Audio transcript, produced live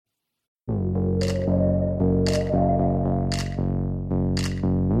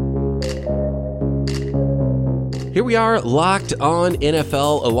Here we are, locked on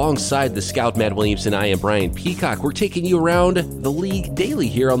NFL, alongside the scout Matt Williamson. I am Brian Peacock. We're taking you around the league daily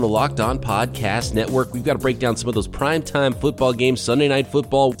here on the Locked On Podcast Network. We've got to break down some of those primetime football games. Sunday Night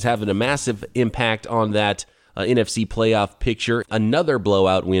Football is having a massive impact on that NFC playoff picture. Another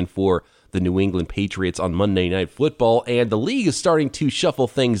blowout win for the New England Patriots on Monday Night Football. And the league is starting to shuffle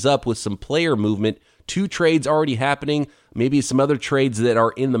things up with some player movement. 2 trades already happening, maybe some other trades that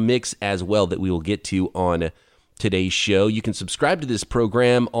are in the mix as well that we will get to on today's show. You can subscribe to this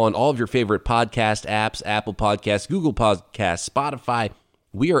program on all of your favorite podcast apps, Apple Podcasts, Google Podcasts, Spotify.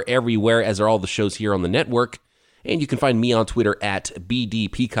 We are everywhere, as are all the shows here on the network. And you can find me on Twitter at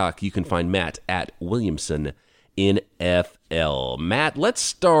BD Peacock. You can find Matt at Williamson NFL. Matt, let's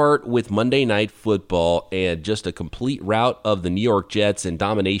start with Monday Night Football and just a complete rout of the New York Jets and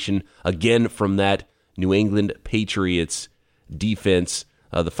domination again from that New England Patriots defense.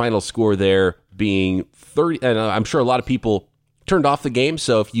 The final score there being 30, and I'm sure a lot of people turned off the game,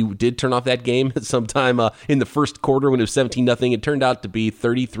 so if you did turn off that game sometime in the first quarter when it was 17-0, it turned out to be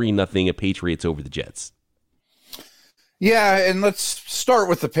 33-0 Patriots over the Jets. Yeah, and let's start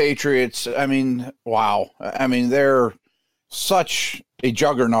with the Patriots. I mean, wow. I mean, they're such a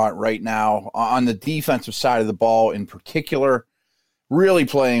juggernaut right now on the defensive side of the ball in particular, really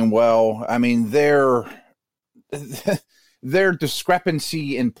playing well. I mean, their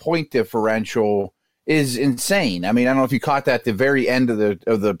discrepancy in point differential is insane. I mean, I don't know if you caught that at the very end of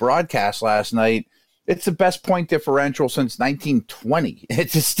the broadcast last night. It's the best point differential since 1920 at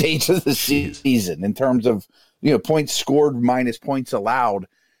this stage of the season in terms of, points scored minus points allowed,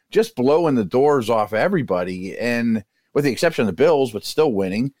 just blowing the doors off everybody. And with the exception of the Bills, but still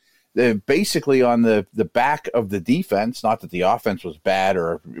winning, they're basically on the back of the defense. Not that the offense was bad,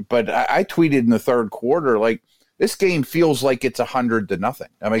 but I tweeted in the third quarter, like, this game feels like it's 100-0.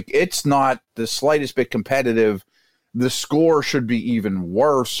 I mean, it's not the slightest bit competitive. The score should be even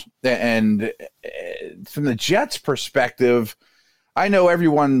worse. And from the Jets' perspective, I know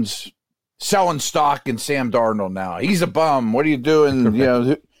everyone's selling stock in Sam Darnold now. He's a bum. What are you doing?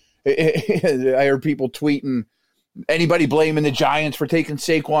 I heard people tweeting, anybody blaming the Giants for taking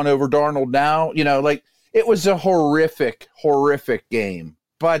Saquon over Darnold now? It was a horrific, horrific game.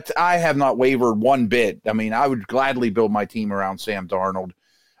 But I have not wavered one bit. I mean, I would gladly build my team around Sam Darnold.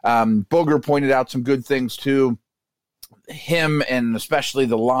 Booger pointed out some good things, too. Him and especially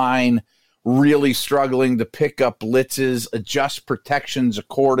the line really struggling to pick up blitzes, adjust protections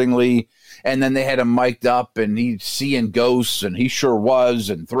accordingly. And then they had him mic'd up, and he's seeing ghosts, and he sure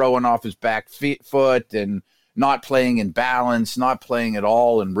was, and throwing off his back foot and not playing in balance, not playing at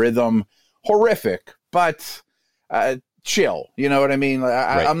all in rhythm. Horrific, but chill. You know what I mean?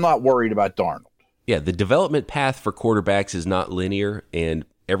 Right. I'm not worried about Darnold. Yeah, the development path for quarterbacks is not linear, and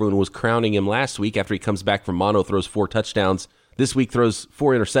everyone was crowning him last week after he comes back from mono, throws 4 touchdowns. This week throws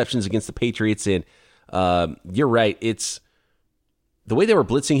 4 interceptions against the Patriots, and you're right. It's the way they were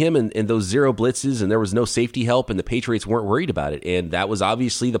blitzing him and those 0 blitzes, and there was no safety help, and the Patriots weren't worried about it, and that was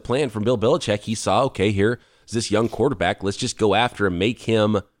obviously the plan from Bill Belichick. He saw, okay, here is this young quarterback. Let's just go after him, make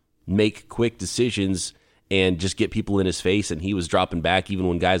him make quick decisions, and just get people in his face, and he was dropping back even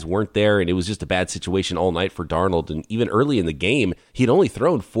when guys weren't there, and it was just a bad situation all night for Darnold. And even early in the game, he'd only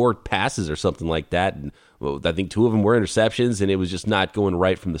thrown 4 passes or something like that, and I think 2 of them were interceptions, and it was just not going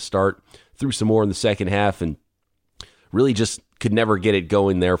right from the start. Threw some more in the second half, and really just could never get it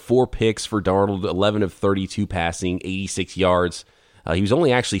going there. 4 picks for Darnold, 11 of 32 passing, 86 yards. He was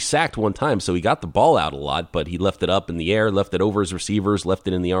only actually sacked 1 time, so he got the ball out a lot, but he left it up in the air, left it over his receivers, left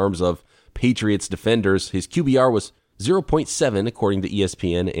it in the arms of Patriots defenders. His QBR was 0.7 according to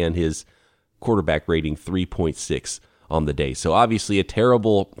ESPN, and his quarterback rating 3.6 on the day. So obviously a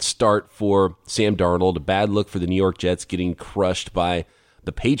terrible start for Sam Darnold, a bad look for the New York Jets getting crushed by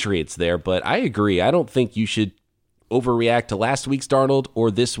the Patriots there. But I agree. I don't think you should overreact to last week's Darnold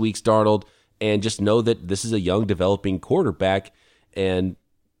or this week's Darnold, and just know that this is a young developing quarterback. And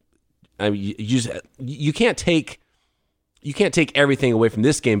I mean, you can't take everything away from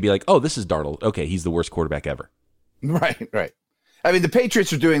this game and be like, oh, this is Darnold. Okay, he's the worst quarterback ever. Right. I mean, the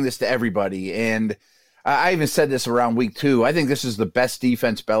Patriots are doing this to everybody, and I even said this around week 2. I think this is the best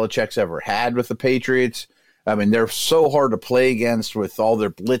defense Belichick's ever had with the Patriots. I mean, they're so hard to play against with all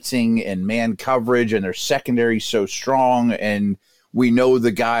their blitzing and man coverage, and their secondary so strong, and we know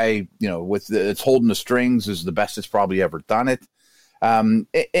the guy, it's holding the strings is the best it's probably ever done it.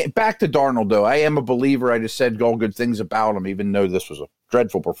 Back to Darnold, though. I am a believer. I just said all good things about him, even though this was a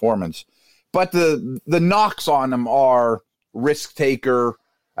dreadful performance. But the knocks on him are risk taker,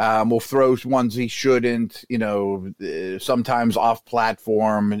 Will throw ones he shouldn't, sometimes off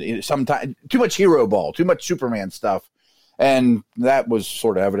platform, sometimes too much hero ball, too much Superman stuff. And that was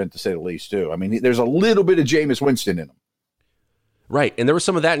sort of evident, to say the least, too. I mean, there's a little bit of Jameis Winston in him. Right, and there was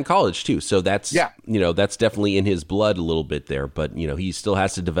some of that in college, too. So that's, that's definitely in his blood a little bit there. But, he still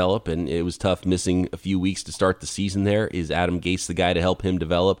has to develop, and it was tough missing a few weeks to start the season there. Is Adam Gase the guy to help him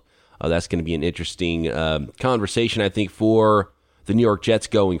develop? That's going to be an interesting conversation, I think, for the New York Jets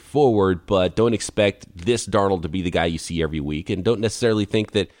going forward. But don't expect this Darnold to be the guy you see every week, and don't necessarily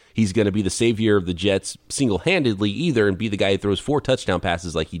think that he's going to be the savior of the Jets single-handedly either and be the guy who throws 4 touchdown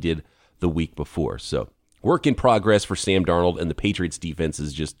passes like he did the week before. So work in progress for Sam Darnold, and the Patriots defense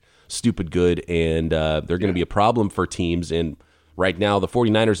is just stupid good, and they're going to be a problem for teams. And right now, the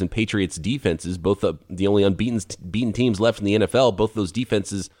 49ers and Patriots defenses, both the only beaten teams left in the NFL, both those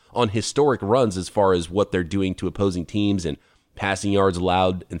defenses on historic runs as far as what they're doing to opposing teams and passing yards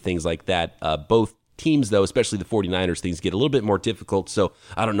allowed and things like that. Both teams, though, especially the 49ers, things get a little bit more difficult. So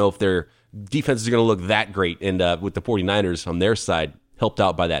I don't know if their defenses are going to look that great. And with the 49ers on their side, helped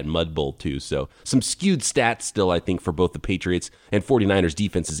out by that Mud Bowl, too. So some skewed stats still, I think, for both the Patriots and 49ers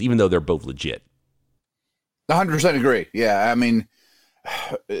defenses, even though they're both legit. 100% agree. Yeah, I mean,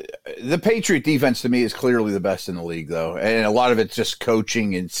 the Patriot defense to me is clearly the best in the league, though. And a lot of it's just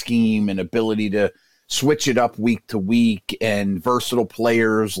coaching and scheme and ability to switch it up week to week, and versatile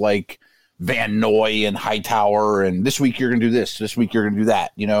players like Van Noy and Hightower. And this week you're going to do this week you're going to do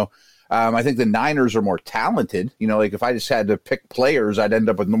that, I think the Niners are more talented. Like if I just had to pick players, I'd end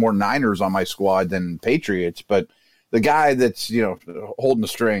up with more Niners on my squad than Patriots. But the guy that's, holding the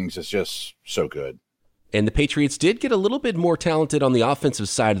strings is just so good. And the Patriots did get a little bit more talented on the offensive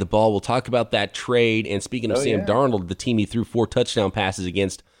side of the ball. We'll talk about that trade. And speaking of Sam Darnold, the team he threw 4 touchdown passes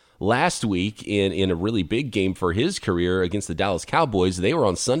against last week in a really big game for his career against the Dallas Cowboys. They were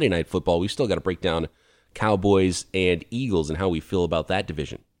on Sunday Night Football. We've still got to break down Cowboys and Eagles and how we feel about that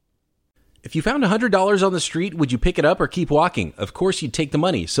division. If you found $100 on the street, would you pick it up or keep walking? Of course you'd take the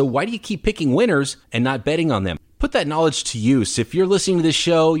money. So why do you keep picking winners and not betting on them? Put that knowledge to use. If you're listening to this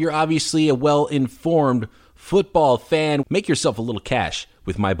show, you're obviously a well-informed football fan. Make yourself a little cash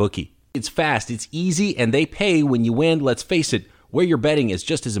with MyBookie. It's fast, it's easy, and they pay when you win. Let's face it, where you're betting is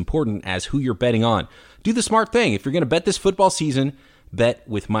just as important as who you're betting on. Do the smart thing. If you're going to bet this football season, bet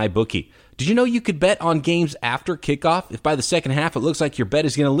with MyBookie. Did you know you could bet on games after kickoff? If by the second half it looks like your bet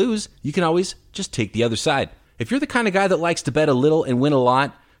is going to lose, you can always just take the other side. If you're the kind of guy that likes to bet a little and win a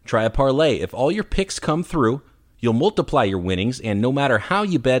lot, try a parlay. If all your picks come through, you'll multiply your winnings, and no matter how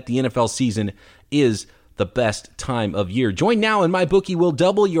you bet, the NFL season is the best time of year. Join now and MyBookie will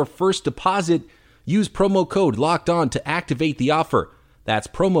double your first deposit. Use promo code LOCKEDON to activate the offer. That's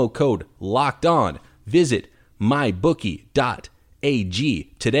promo code LOCKEDON. Visit mybookie.ag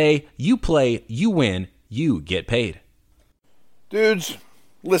today. You play, you win, you get paid. Dudes,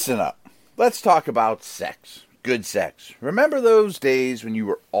 listen up. Let's talk about sex. Good sex. Remember those days when you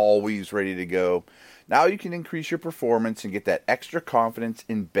were always ready to go? Now you can increase your performance and get that extra confidence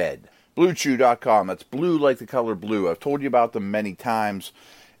in bed. BlueChew.com. That's blue like the color blue. I've told you about them many times.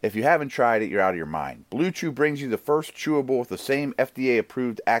 If you haven't tried it, you're out of your mind. Blue Chew brings you the first chewable with the same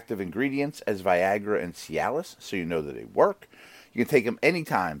FDA-approved active ingredients as Viagra and Cialis, so you know that they work. You can take them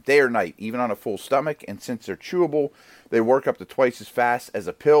anytime, day or night, even on a full stomach, and since they're chewable, they work up to twice as fast as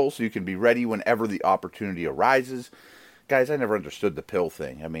a pill, so you can be ready whenever the opportunity arises. Guys, I never understood the pill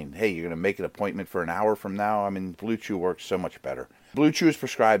thing. I mean, hey, you're going to make an appointment for an hour from now? I mean, Blue Chew works so much better. Blue Chew is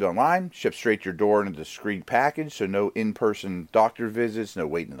prescribed online, shipped straight to your door in a discreet package, so no in-person doctor visits, no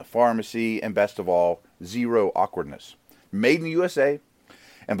waiting in the pharmacy, and best of all, zero awkwardness. Made in the USA,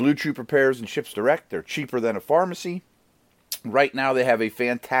 and Blue Chew prepares and ships direct. They're cheaper than a pharmacy. Right now, they have a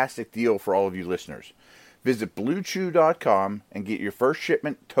fantastic deal for all of you listeners. Visit BlueChew.com and get your first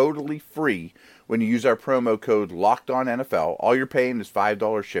shipment totally free when you use our promo code LOCKEDONNFL. All you're paying is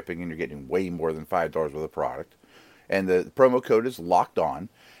 $5 shipping, and you're getting way more than $5 worth of product. And the promo code is LOCKEDON.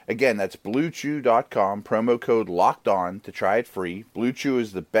 Again, that's BlueChew.com, promo code LOCKEDON to try it free. Blue Chew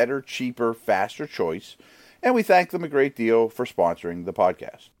is the better, cheaper, faster choice. And we thank them a great deal for sponsoring the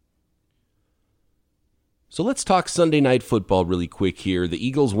podcast. So let's talk Sunday Night Football really quick here. The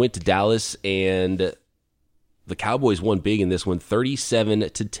Eagles went to Dallas, and the Cowboys won big in this one,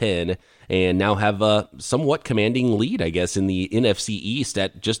 37-10, and now have a somewhat commanding lead, I guess, in the NFC East.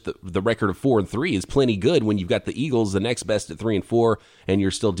 At just the record of 4-3 is plenty good when you've got the Eagles, the next best at 3-4, and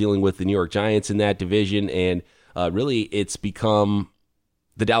you're still dealing with the New York Giants in that division. And really, it's become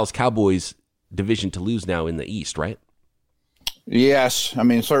the Dallas Cowboys division to lose now in the East, right? Yes. I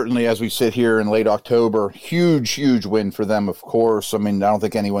mean, certainly as we sit here in late October, huge, huge win for them, of course. I mean, I don't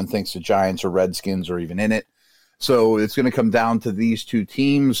think anyone thinks the Giants or Redskins are even in it. So it's going to come down to these two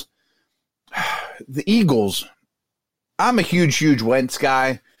teams. The Eagles, I'm a huge, huge Wentz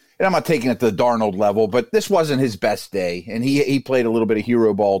guy, and I'm not taking it to the Darnold level, but this wasn't his best day, and he played a little bit of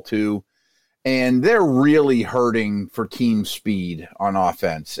hero ball too. And they're really hurting for team speed on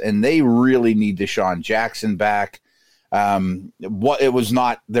offense, and they really need Deshaun Jackson back. It was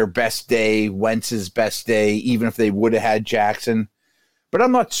not their best day, Wentz's best day, even if they would have had Jackson. But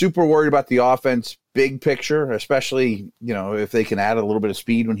I'm not super worried about the offense, big picture, especially, if they can add a little bit of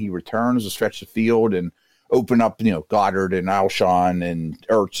speed when he returns to stretch the field and open up, Goddard and Alshon and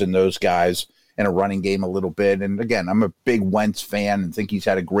Ertz and those guys in a running game a little bit. And again, I'm a big Wentz fan and think he's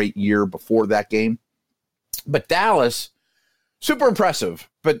had a great year before that game. But Dallas, super impressive.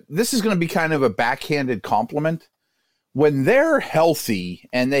 But this is going to be kind of a backhanded compliment. When they're healthy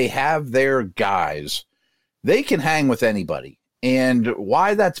and they have their guys, they can hang with anybody. And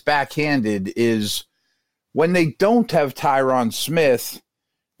why that's backhanded is when they don't have Tyron Smith,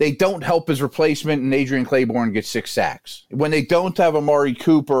 they don't help his replacement, and Adrian Claiborne gets 6 sacks. When they don't have Amari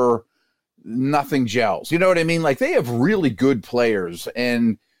Cooper, nothing gels. You know what I mean? Like, they have really good players.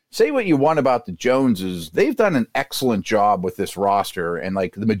 And say what you want about the Joneses, they've done an excellent job with this roster. And,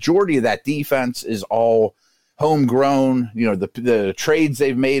 like, the majority of that defense is all homegrown. The trades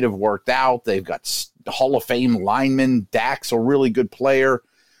they've made have worked out. They've got Hall of Fame linemen. Dak's a really good player.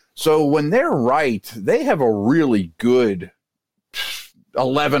 So when they're right, they have a really good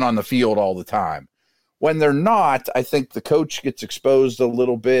 11 on the field all the time. When they're not, I think the coach gets exposed a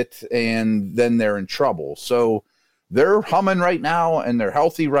little bit, and then they're in trouble. So they're humming right now, and they're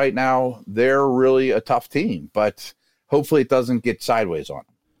healthy right now. They're really a tough team, but hopefully it doesn't get sideways on them.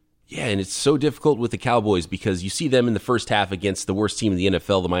 Yeah, and it's so difficult with the Cowboys because you see them in the first half against the worst team in the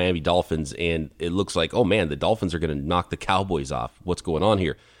NFL, the Miami Dolphins, and it looks like, oh man, the Dolphins are going to knock the Cowboys off. What's going on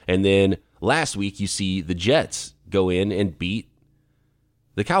here? And then last week you see the Jets go in and beat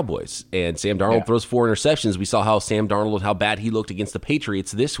the Cowboys, and Sam Darnold throws 4 interceptions. We saw how Sam Darnold, how bad he looked against the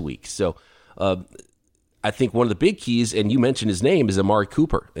Patriots this week. So I think one of the big keys, and you mentioned his name, is Amari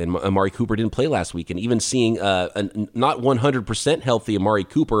Cooper. And Amari Cooper didn't play last week. And even seeing a not 100% healthy Amari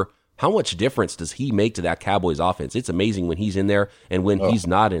Cooper, how much difference does he make to that Cowboys offense? It's amazing when he's in there and when he's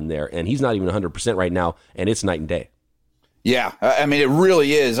not in there. And he's not even 100% right now, and it's night and day. Yeah, I mean, it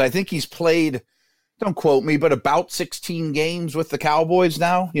really is. I think he's played, don't quote me, but about 16 games with the Cowboys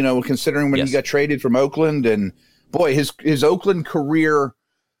now, considering when he got traded from Oakland. And, boy, his Oakland career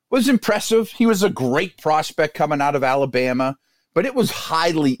was impressive. He was a great prospect coming out of Alabama, but it was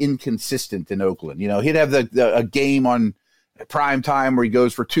highly inconsistent in Oakland. He'd have a game on prime time where he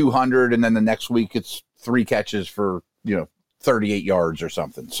goes for 200, and then the next week it's 3 catches for 38 yards or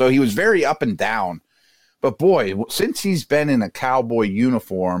something. So he was very up and down. But boy, since he's been in a Cowboy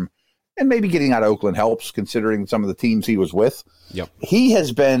uniform, and maybe getting out of Oakland helps considering some of the teams he was with, he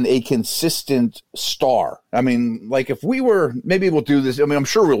has been a consistent star. I mean, like, if we were, maybe we'll do this. I mean, I'm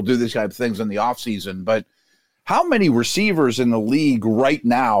sure we'll do this kind of things in the offseason, but how many receivers in the league right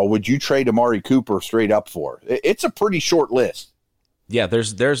now would you trade Amari Cooper straight up for? It's a pretty short list. Yeah,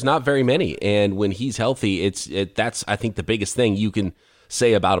 there's not very many, and when he's healthy, that's I think the biggest thing you can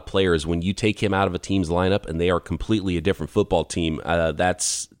say about a player is when you take him out of a team's lineup and they are completely a different football team.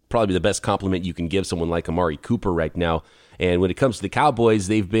 That's probably the best compliment you can give someone like Amari Cooper right now. And when it comes to the Cowboys,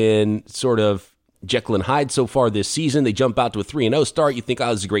 they've been sort of Jekyll and Hyde so far this season. They jump out to a 3-0 start. You think, oh,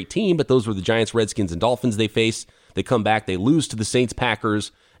 this is a great team, but those were the Giants, Redskins, and Dolphins they face. They come back, they lose to the Saints,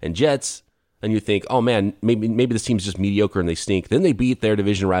 Packers, and Jets, and you think, oh man, maybe this team's just mediocre and they stink. Then they beat their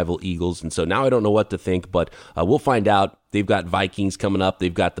division rival Eagles, and so now I don't know what to think, but we'll find out. They've got Vikings coming up.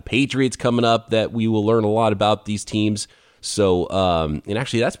 They've got the Patriots coming up that we will learn a lot about these teams. So, and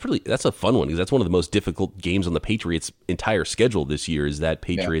actually that's a fun one because that's one of the most difficult games on the Patriots' entire schedule this year is that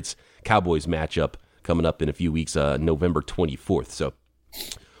Patriots-Cowboys matchup coming up in a few weeks, November 24th. So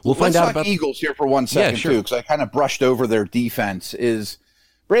we'll find out about Eagles here for 1 second too, because I kind of brushed over their defense. Is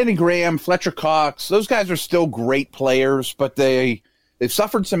Brandon Graham, Fletcher Cox, those guys are still great players, but they've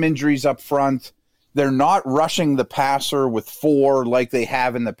suffered some injuries up front. They're not rushing the passer with 4 like they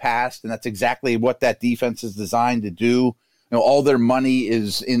have in the past, and that's exactly what that defense is designed to do. All their money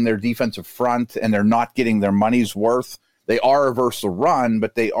is in their defensive front, and they're not getting their money's worth. They are averse to run,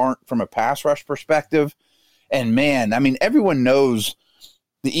 but they aren't from a pass rush perspective. And, man, I mean, everyone knows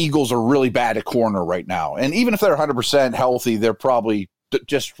the Eagles are really bad at corner right now. And even if they're 100% healthy, they're probably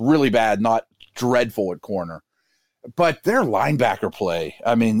just really bad, not dreadful at corner. But their linebacker play,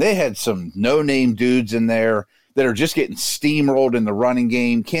 I mean, they had some no-name dudes in there. that are just getting steamrolled in the running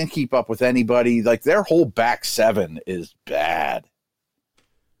game, can't keep up with anybody. Like, their whole back seven is bad.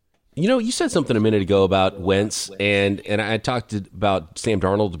 You know, you said something a minute ago about Wentz, and I talked about Sam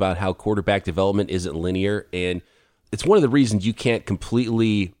Darnold, about how quarterback development isn't linear, and it's one of the reasons you can't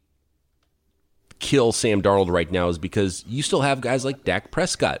completely kill Sam Darnold right now is because you still have guys like Dak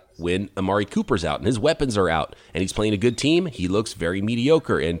Prescott when Amari Cooper's out and his weapons are out and he's playing a good team. He looks very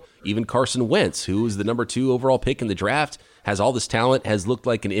mediocre. And even Carson Wentz, who is the number 2 overall pick in the draft, has all this talent, has looked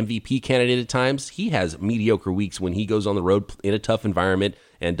like an MVP candidate at times. He has mediocre weeks when he goes on the road in a tough environment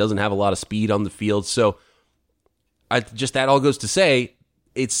and doesn't have a lot of speed on the field. So that all goes to say,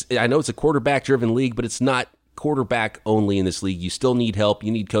 I know it's a quarterback-driven league, but it's not quarterback only in this league. You still need help.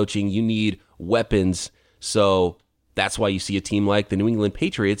 You need coaching. You need weapons. So that's why you see a team like the New England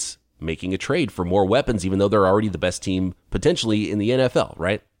Patriots making a trade for more weapons, even though they're already the best team potentially in the NFL,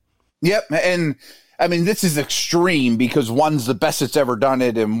 right? Yep. And I mean, this is extreme because one's the best that's ever done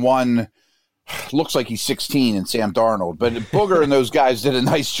it, and one looks like he's 16 in Sam Darnold. But Booger and those guys did a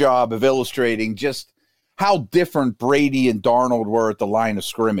nice job of illustrating just how different Brady and Darnold were at the line of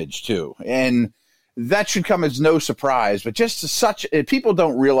scrimmage, too. And that should come as no surprise, but people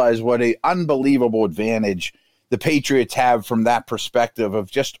don't realize what an unbelievable advantage the Patriots have from that perspective of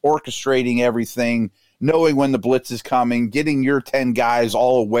just orchestrating everything, knowing when the blitz is coming, getting your 10 guys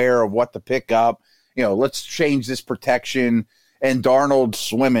all aware of what to pick up. You know, let's change this protection, and Darnold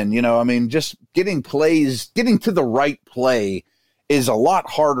swimming, you know, I mean, just getting to the right play is a lot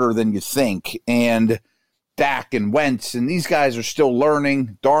harder than you think. And Dak and Wentz, and these guys are still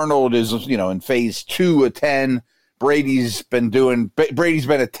learning. Darnold is, you know, in phase 2 of 10. Brady's been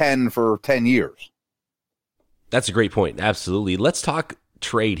a 10 for 10 years. That's a great point. Absolutely. Let's talk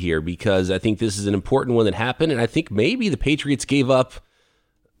trade here because I think this is an important one that happened, and I think maybe the Patriots gave up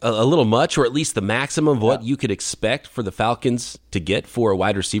a little much, or at least the maximum of what you could expect for the Falcons to get for a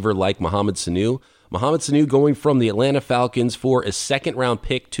wide receiver like Mohamed Sanu. Mohamed Sanu going from the Atlanta Falcons for a second-round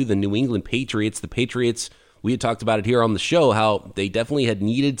pick to the New England Patriots. The Patriots, we had talked about it here on the show, how they definitely had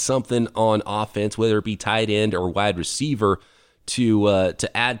needed something on offense, whether it be tight end or wide receiver, to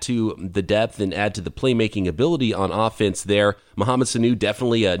add to the depth and add to the playmaking ability on offense there. Mohamed Sanu,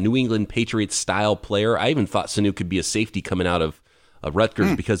 definitely a New England Patriots-style player. I even thought Sanu could be a safety coming out of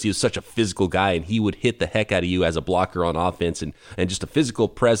Rutgers because he was such a physical guy, and he would hit the heck out of you as a blocker on offense and just a physical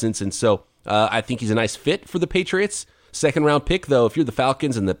presence. And so I think he's a nice fit for the Patriots. Second-round pick, though, if you're the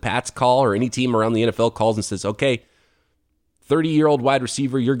Falcons and the Pats call or any team around the NFL calls and says, okay, 30-year-old wide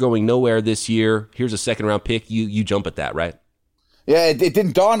receiver, you're going nowhere this year. Here's a second-round pick. You jump at that, right? Yeah, it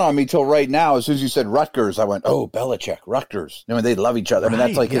didn't dawn on me till right now. As soon as you said Rutgers, I went, oh, Belichick, Rutgers. I mean, they love each other. Right, I mean,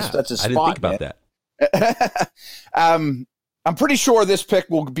 that's like that's his spot. I didn't think about that. I'm pretty sure this pick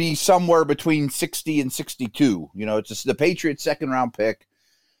will be somewhere between 60 and 62. You know, it's just the Patriots' second-round pick.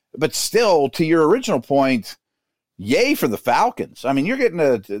 But still, to your original point, yay for the Falcons. I mean, you're getting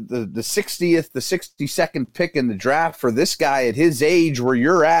the 60th, the 62nd pick in the draft for this guy at his age where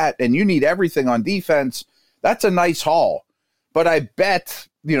you're at, and you need everything on defense. That's a nice haul. But I bet,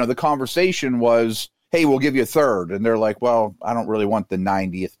 you know, the conversation was, hey, we'll give you a third. And they're like, well, I don't really want the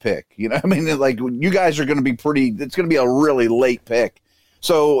 90th pick. You know what I mean? Like, you guys are going to be it's going to be a really late pick.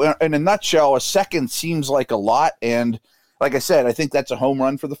 So in a nutshell, a second seems like a lot. And like I said, I think that's a home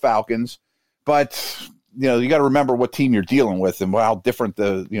run for the Falcons. But, you know, you got to remember what team you're dealing with and how different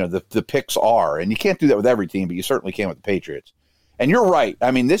the picks are. And you can't do that with every team, but you certainly can with the Patriots. And you're right.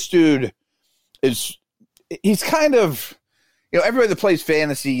 I mean, this dude he's kind of, you know, everybody that plays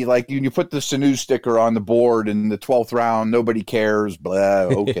fantasy, like you put the Sanu sticker on the board in the 12th round, nobody cares, blah,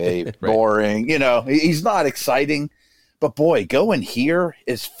 okay, right. Boring. You know, he's not exciting. But boy, going here,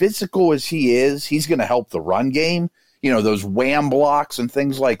 as physical as he is, he's going to help the run game. You know, those wham blocks and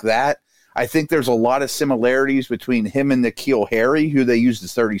things like that. I think there's a lot of similarities between him and N'Keal Harry, who they used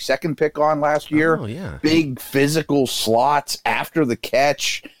the 32nd pick on last year. Oh, yeah. Big physical slots after the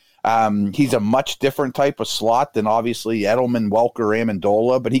catch. He's a much different type of slot than obviously Edelman, Welker,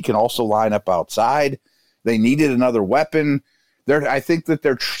 Amendola, but he can also line up outside. They needed another weapon. I think that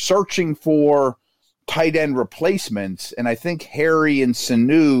they're searching for tight end replacements, and I think Harry and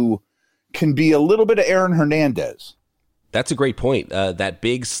Sanu can be a little bit of Aaron Hernandez. That's a great point. That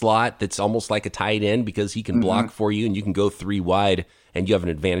big slot that's almost like a tight end because he can block for you and you can go 3 wide and you have an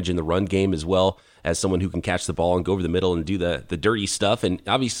advantage in the run game as well as someone who can catch the ball and go over the middle and do the dirty stuff. And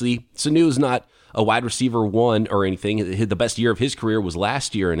obviously, Sanu is not a wide receiver 1 or anything. The best year of his career was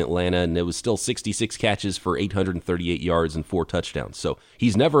last year in Atlanta, and it was still 66 catches for 838 yards and 4 touchdowns. So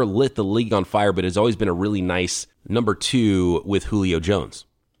he's never lit the league on fire, but has always been a really nice number 2 with Julio Jones.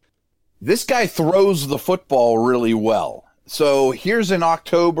 This guy throws the football really well. So here's an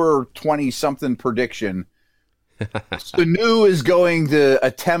October 20-something prediction. Sanu is going to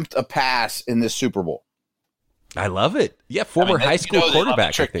attempt a pass in this Super Bowl. I love it. Yeah, former high school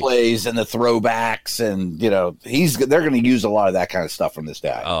quarterback. Trick plays and the throwbacks, and they're going to use a lot of that kind of stuff from this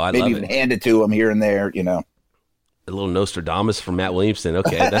guy. Oh, I maybe love even it. hand it to him here and there. A little Nostradamus from Matt Williamson.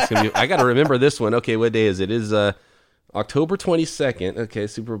 Okay, that's gonna be. I got to remember this one. Okay, what day is it? It is October 22nd. Okay,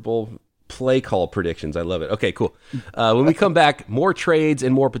 Super Bowl play call predictions. I love it. Okay, cool. When we come back, more trades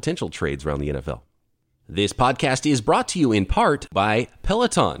and more potential trades around the NFL. This podcast is brought to you in part by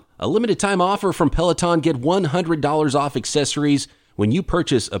Peloton. A limited time offer from Peloton. Get $100 off accessories when you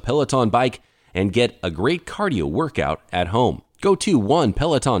purchase a Peloton bike and get a great cardio workout at home. Go to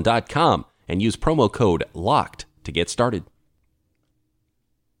onepeloton.com and use promo code LOCKED to get started.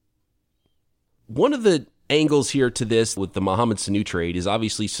 One of the angles here to this with the Mohamed Sanu trade is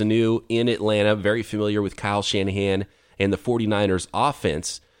obviously Sanu in Atlanta, very familiar with Kyle Shanahan and the 49ers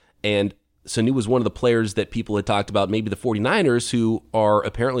offense. And Sanu was one of the players that people had talked about, maybe the 49ers, who are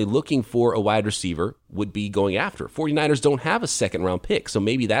apparently looking for a wide receiver, would be going after. 49ers don't have a second-round pick, so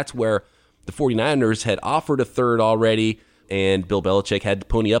maybe that's where the 49ers had offered a third already, and Bill Belichick had to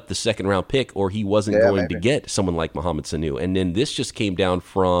pony up the second-round pick, or he wasn't going to get someone like Mohamed Sanu. And then this just came down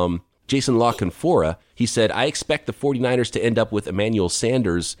from Jason La Canfora. He said, I expect the 49ers to end up with Emmanuel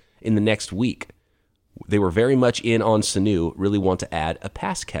Sanders in the next week. They were very much in on Sanu, really want to add a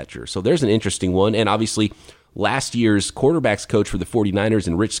pass catcher. So there's an interesting one. And obviously, last year's quarterbacks coach for the 49ers,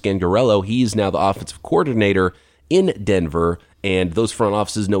 and Rich Scangarello, he's now the offensive coordinator in Denver. And those front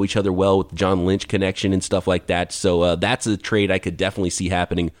offices know each other well with the John Lynch connection and stuff like that. So that's a trade I could definitely see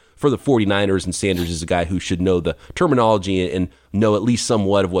happening for the 49ers. And Sanders is a guy who should know the terminology and know at least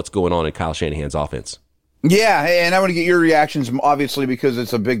somewhat of what's going on in Kyle Shanahan's offense. Yeah, and I want to get your reactions, obviously, because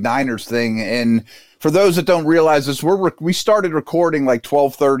it's a big Niners thing. And for those that don't realize this, we started recording like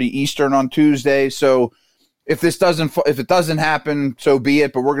 12:30 Eastern on Tuesday. So if it doesn't happen, so be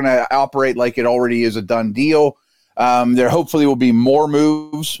it. But we're going to operate like it already is a done deal. There hopefully will be more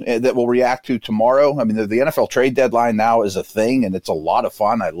moves that we'll react to tomorrow. I mean, the NFL trade deadline now is a thing, and it's a lot of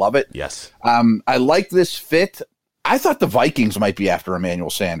fun. I love it. Yes. I like this fit. I thought the Vikings might be after Emmanuel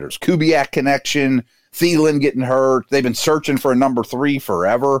Sanders. Kubiak connection. Thielen getting hurt. They've been searching for a number 3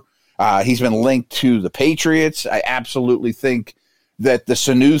 forever. He's been linked to the Patriots. I absolutely think that the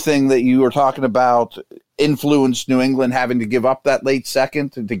Sanu thing that you were talking about influenced New England having to give up that late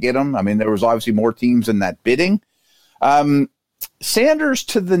second to get him. I mean, there was obviously more teams in that bidding. Sanders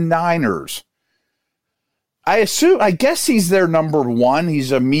to the Niners. I guess he's their number 1.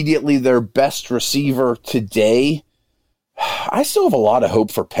 He's immediately their best receiver today. I still have a lot of hope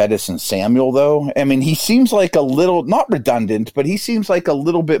for Pettis and Samuel, though. I mean, he seems like a little, not redundant, but he seems like a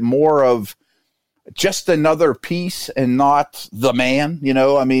little bit more of just another piece and not the man,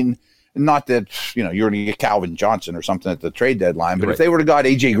 I mean, not that, you're going to get Calvin Johnson or something at the trade deadline, but if they would have got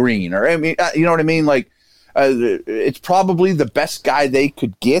AJ Green or, you know what I mean? Like, it's probably the best guy they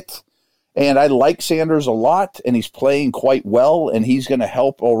could get. And I like Sanders a lot, and he's playing quite well, and he's going to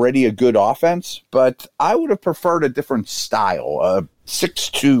help already a good offense. But I would have preferred a different style, a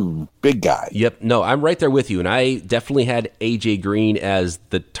 6'2", big guy. Yep. No, I'm right there with you. And I definitely had A.J. Green as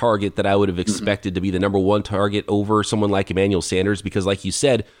the target that I would have expected to be the number 1 target over someone like Emmanuel Sanders, because like you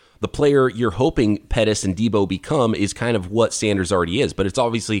said, the player you're hoping Pettis and Debo become is kind of what Sanders already is. But it's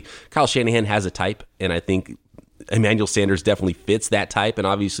obviously Kyle Shanahan has a type, and I think Emmanuel Sanders definitely fits that type, and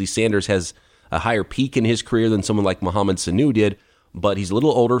obviously Sanders has a higher peak in his career than someone like Mohamed Sanu did, but he's a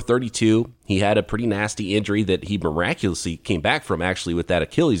little older, 32. He had a pretty nasty injury that he miraculously came back from, actually, with that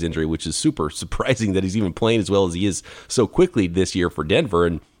Achilles injury, which is super surprising that he's even playing as well as he is so quickly this year for Denver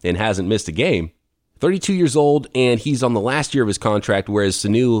and hasn't missed a game. 32 years old, and he's on the last year of his contract, whereas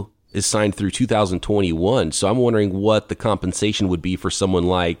Sanu is signed through 2021, so I'm wondering what the compensation would be for someone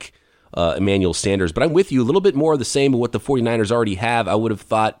like Emmanuel Sanders. But I'm with you, a little bit more of the same of what the 49ers already have. I would have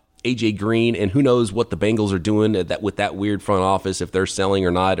thought A.J. Green, and who knows what the Bengals are doing with that weird front office, if they're selling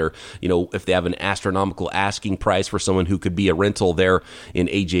or not, or if they have an astronomical asking price for someone who could be a rental there in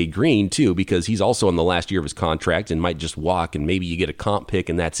A.J. Green too, because he's also in the last year of his contract and might just walk, and maybe you get a comp pick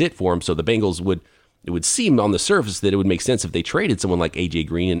and that's it for him. So the Bengals it would seem on the surface that it would make sense if they traded someone like A.J.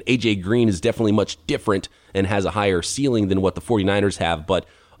 Green, and A.J. Green is definitely much different and has a higher ceiling than what the 49ers have, but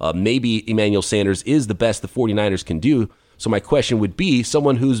maybe Emmanuel Sanders is the best the 49ers can do. So my question would be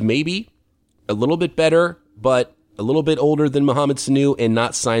someone who's maybe a little bit better, but a little bit older than Mohamed Sanu and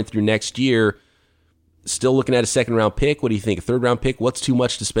not signed through next year, still looking at a second-round pick. What do you think? A third-round pick? What's too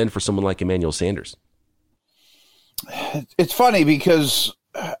much to spend for someone like Emmanuel Sanders? It's funny because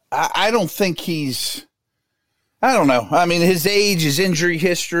I don't think I don't know. I mean, his age, his injury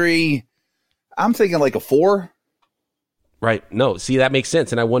history, I'm thinking like a 4. Right. No, see, that makes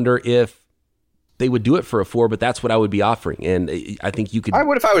sense. And I wonder if they would do it for a 4, but that's what I would be offering. And I think you could. I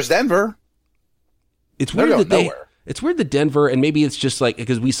would if I was Denver. It's weird it's weird that Denver, and maybe it's just like,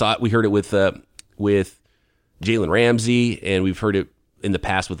 because we heard it with Jalen Ramsey, and we've heard it in the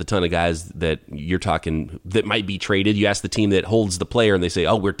past with a ton of guys that you're talking that might be traded. You ask the team that holds the player and they say,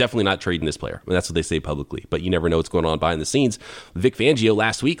 oh, we're definitely not trading this player. I mean, that's what they say publicly, but you never know what's going on behind the scenes. Vic Fangio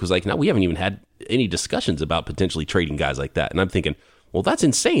last week was like, no, we haven't even had any discussions about potentially trading guys like that. And I'm thinking, well, that's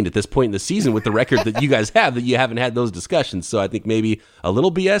insane at this point in the season with the record that you guys have, that you haven't had those discussions. So I think maybe a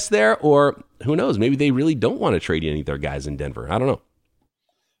little BS there, or who knows, maybe they really don't want to trade any of their guys in Denver. I don't know.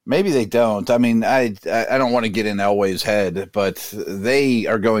 Maybe they don't. I mean, I don't want to get in Elway's head, but they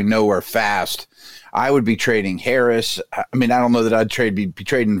are going nowhere fast. I would be trading Harris. I mean, I don't know that I'd be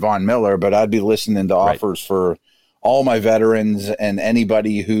trading Von Miller, but I'd be listening to offers for all my veterans and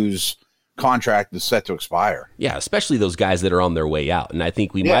anybody whose contract is set to expire. Yeah, especially those guys that are on their way out. And I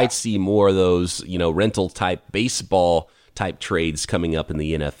think we might see more of those, rental type baseball type trades coming up in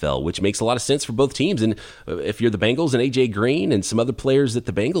the NFL, which makes a lot of sense for both teams. And if you're the Bengals and AJ Green and some other players that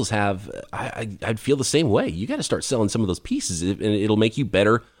the Bengals have, I'd feel the same way. You got to start selling some of those pieces, and it'll make you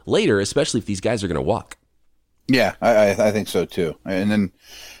better later, especially if these guys are going to walk. Yeah, I think so too. And then,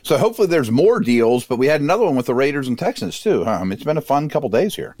 so hopefully there's more deals, but we had another one with the Raiders and Texans too. It's been a fun couple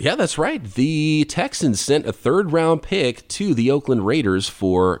days here. Yeah, that's right. The Texans sent a 3rd-round pick to the Oakland Raiders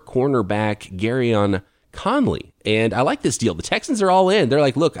for cornerback Garyon Conley. And I like this deal. The Texans are all in. They're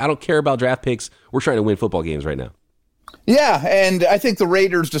like, look, I don't care about draft picks. We're trying to win football games right now. Yeah, and I think the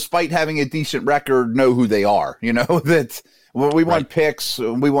Raiders, despite having a decent record, know who they are. That we want picks.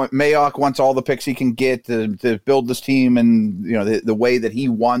 We want Mayock wants all the picks he can get to build this team and the way that he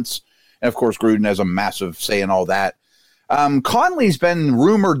wants. And of course, Gruden has a massive say in all that. Conley's been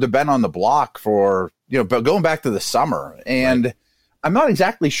rumored to been on the block for going back to the summer, and I'm not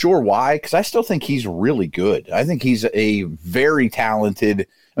exactly sure why, because I still think he's really good. I think he's a very talented.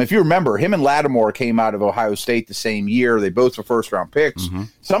 And if you remember, him and Lattimore came out of Ohio State the same year. They both were 1st-round picks. Mm-hmm.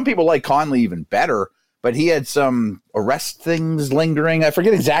 Some people like Conley even better, but he had some arrest things lingering. I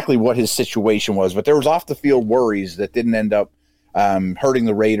forget exactly what his situation was, but there was off-the-field worries that didn't end up hurting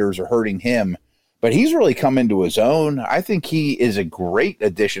the Raiders or hurting him. But he's really come into his own. I think he is a great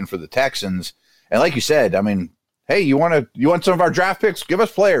addition for the Texans. And like you said, I mean, hey, you want some of our draft picks? Give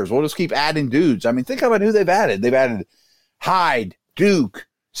us players. We'll just keep adding dudes. I mean, think about who they've added. They've added Hyde, Duke,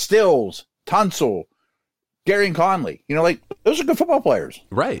 Stills, Tunsil, Garyon Conley. Those are good football players.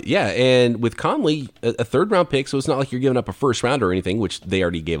 Right, yeah. And with Conley, a 3rd-round pick, so it's not like you're giving up a 1st round or anything, which they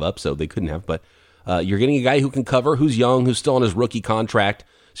already gave up, so they couldn't have. But you're getting a guy who can cover, who's young, who's still on his rookie contract,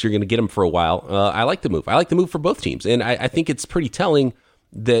 so you're going to get him for a while. I like the move. I like the move for both teams. And I think it's pretty telling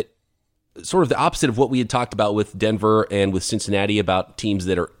that sort of the opposite of what we had talked about with Denver and with Cincinnati about teams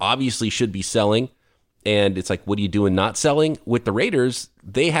that are obviously should be selling. And it's like, what are you doing not selling? With the Raiders,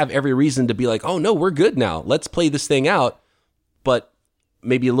 they have every reason to be like, oh, no, we're good now. Let's play this thing out. But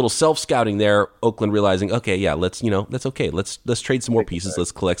maybe a little self-scouting there, Oakland realizing, okay, yeah, that's okay. Let's trade some more pieces.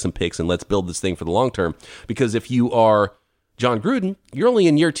 Let's collect some picks, and let's build this thing for the long term. Because if you are John Gruden, you're only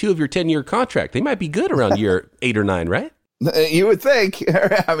in year 2 of your 10-year contract. They might be good around year 8 or 9, right? You would think.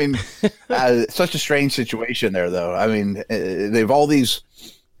 I mean, such a strange situation there, though. I mean, they've all these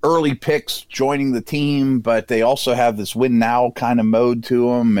early picks joining the team, but they also have this win now kind of mode to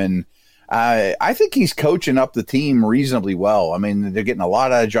them. And I think he's coaching up the team reasonably well. I mean, they're getting a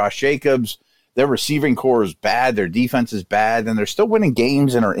lot out of Josh Jacobs. Their receiving core is bad. Their defense is bad, and they're still winning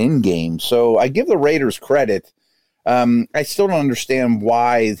games and are in games. So I give the Raiders credit. I still don't understand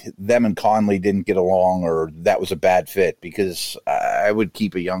why them and Conley didn't get along, or that was a bad fit, because I would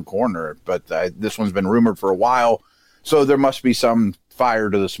keep a young corner, but this one's been rumored for a while, so there must be some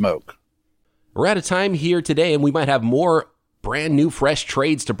fire to the smoke. We're out of time here today, and we might have more brand new, fresh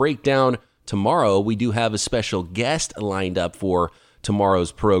trades to break down tomorrow. We do have a special guest lined up for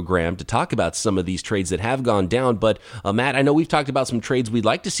tomorrow's program to talk about some of these trades that have gone down. But Matt, I know we've talked about some trades we'd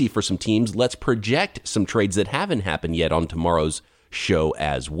like to see for some teams. Let's project some trades that haven't happened yet on tomorrow's show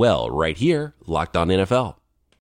as well, right here, Locked On NFL.